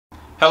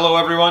Hello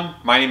everyone,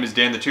 my name is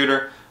Dan the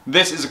Tutor.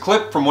 This is a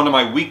clip from one of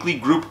my weekly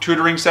group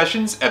tutoring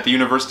sessions at the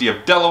University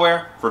of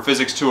Delaware for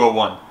Physics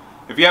 201.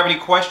 If you have any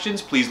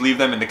questions, please leave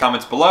them in the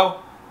comments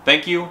below.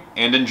 Thank you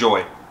and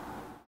enjoy.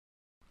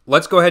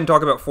 Let's go ahead and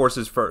talk about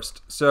forces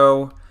first.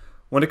 So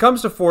when it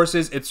comes to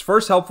forces, it's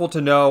first helpful to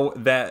know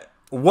that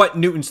what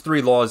Newton's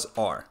three laws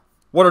are.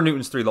 What are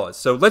Newton's three laws?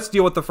 So let's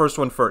deal with the first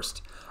one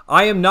first.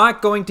 I am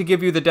not going to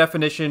give you the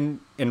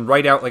definition and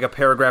write out like a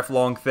paragraph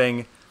long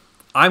thing.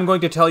 I'm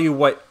going to tell you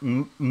what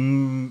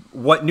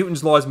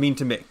Newton's laws mean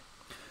to me.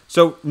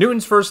 So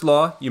Newton's first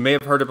law, you may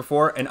have heard it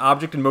before, an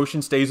object in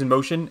motion stays in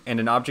motion and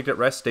an object at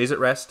rest stays at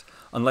rest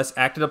unless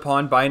acted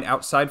upon by an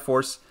outside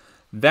force.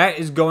 That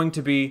is going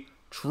to be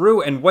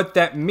true, and what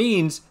that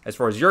means, as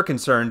far as you're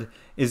concerned,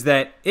 is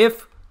that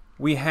if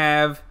we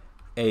have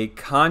a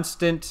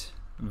constant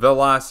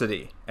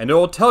velocity, and it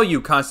will tell you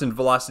constant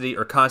velocity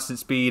or constant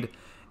speed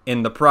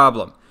in the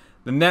problem,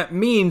 then that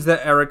means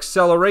that our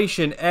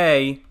acceleration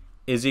A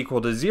is equal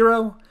to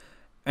 0,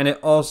 and it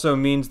also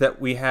means that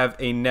we have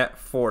a net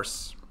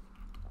force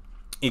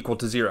equal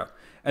to 0.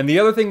 And the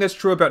other thing that's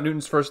true about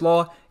Newton's first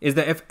law is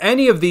that if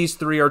any of these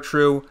three are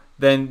true,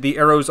 then the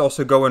arrows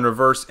also go in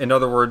reverse. In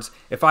other words,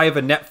 if I have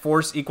a net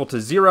force equal to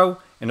 0,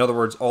 in other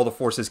words, all the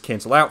forces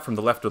cancel out from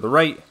the left or the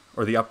right,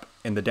 or the up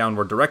and the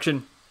downward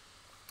direction,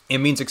 it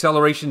means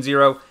acceleration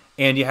 0,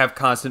 and you have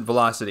constant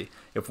velocity.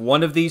 If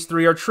one of these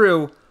three are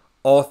true,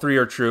 all three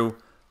are true.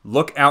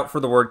 Look out for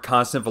the word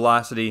constant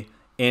velocity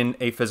in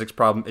a physics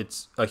problem.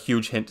 It's a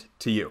huge hint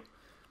to you.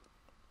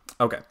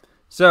 Okay,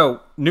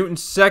 so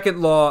Newton's second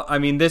law, I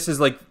mean, this is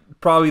like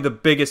probably the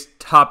biggest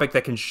topic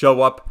that can show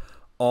up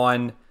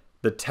on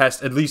the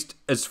test, at least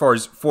as far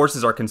as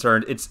forces are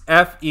concerned. It's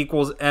F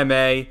equals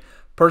ma.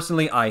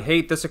 Personally, I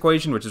hate this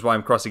equation, which is why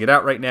I'm crossing it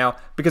out right now,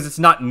 because it's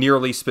not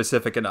nearly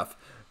specific enough.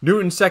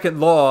 Newton's second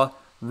law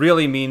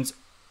really means,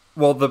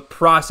 well, the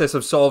process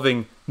of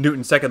solving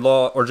Newton's second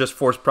law or just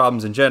force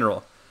problems in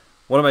general.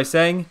 What am I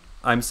saying?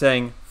 I'm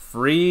saying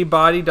free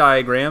body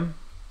diagram,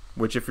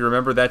 which if you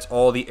remember, that's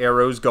all the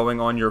arrows going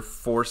on your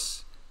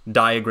force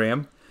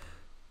diagram.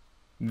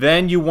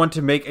 Then you want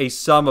to make a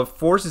sum of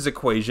forces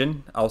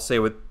equation. I'll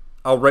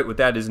write what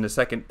that is in a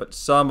second, but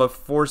sum of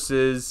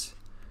forces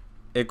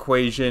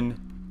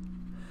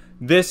equation.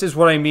 This is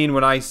what I mean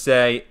when I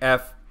say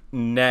F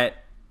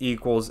net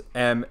equals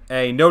ma.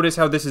 Notice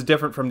how this is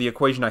different from the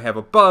equation I have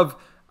above.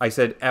 I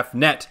said F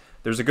net.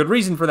 There's a good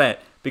reason for that,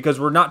 because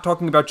we're not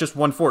talking about just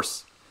one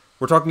force.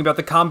 We're talking about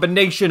the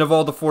combination of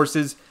all the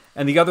forces.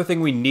 And the other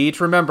thing we need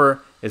to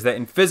remember is that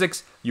in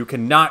physics, you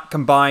cannot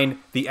combine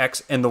the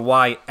x and the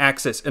y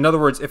axis. In other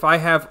words, if I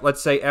have,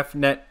 let's say, F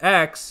net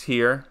x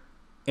here,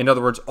 in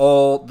other words,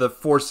 all the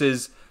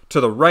forces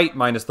to the right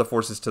minus the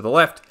forces to the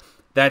left,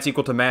 that's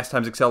equal to mass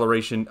times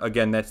acceleration.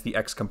 Again, that's the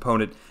x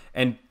component.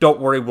 And don't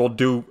worry, we'll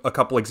do a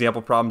couple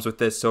example problems with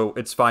this, so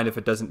it's fine if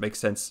it doesn't make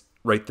sense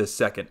right this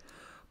second.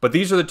 But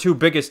these are the two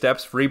biggest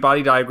steps: free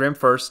body diagram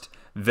first,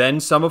 then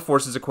sum of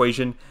forces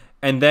equation,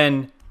 and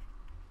then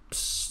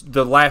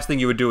the last thing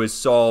you would do is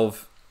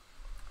solve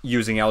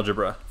using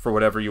algebra for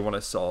whatever you want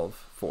to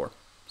solve for.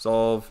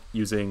 Solve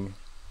using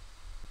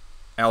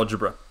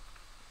algebra.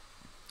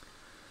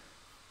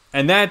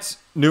 And that's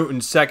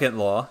Newton's second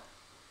law,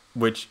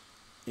 which,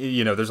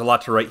 you know, there's a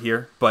lot to write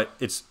here, but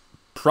it's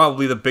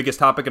probably the biggest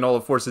topic in all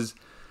of forces.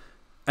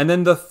 And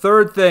then the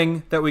third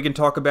thing that we can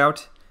talk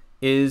about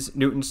is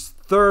Newton's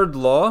third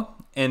law,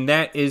 and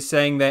that is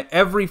saying that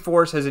every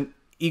force has an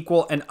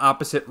equal and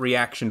opposite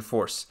reaction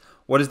force.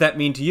 What does that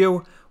mean to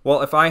you?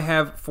 Well, if I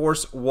have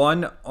force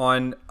 1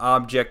 on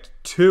object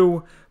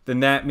 2,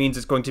 then that means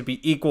it's going to be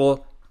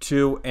equal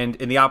to and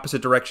in the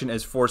opposite direction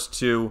as force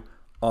 2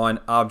 on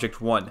object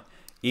 1.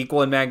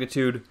 Equal in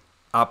magnitude,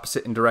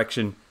 opposite in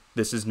direction.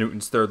 This is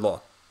Newton's third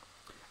law.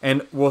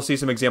 And we'll see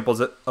some examples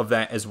of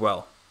that as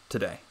well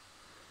today.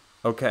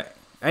 Okay.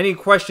 Any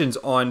questions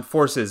on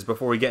forces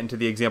before we get into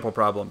the example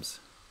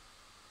problems?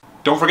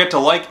 Don't forget to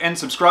like and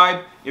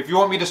subscribe. If you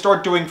want me to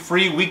start doing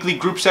free weekly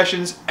group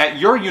sessions at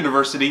your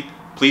university,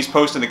 please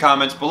post in the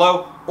comments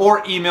below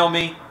or email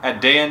me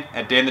at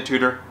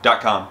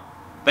dan@danthetutor.com.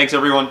 Thanks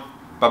everyone.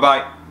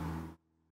 Bye-bye.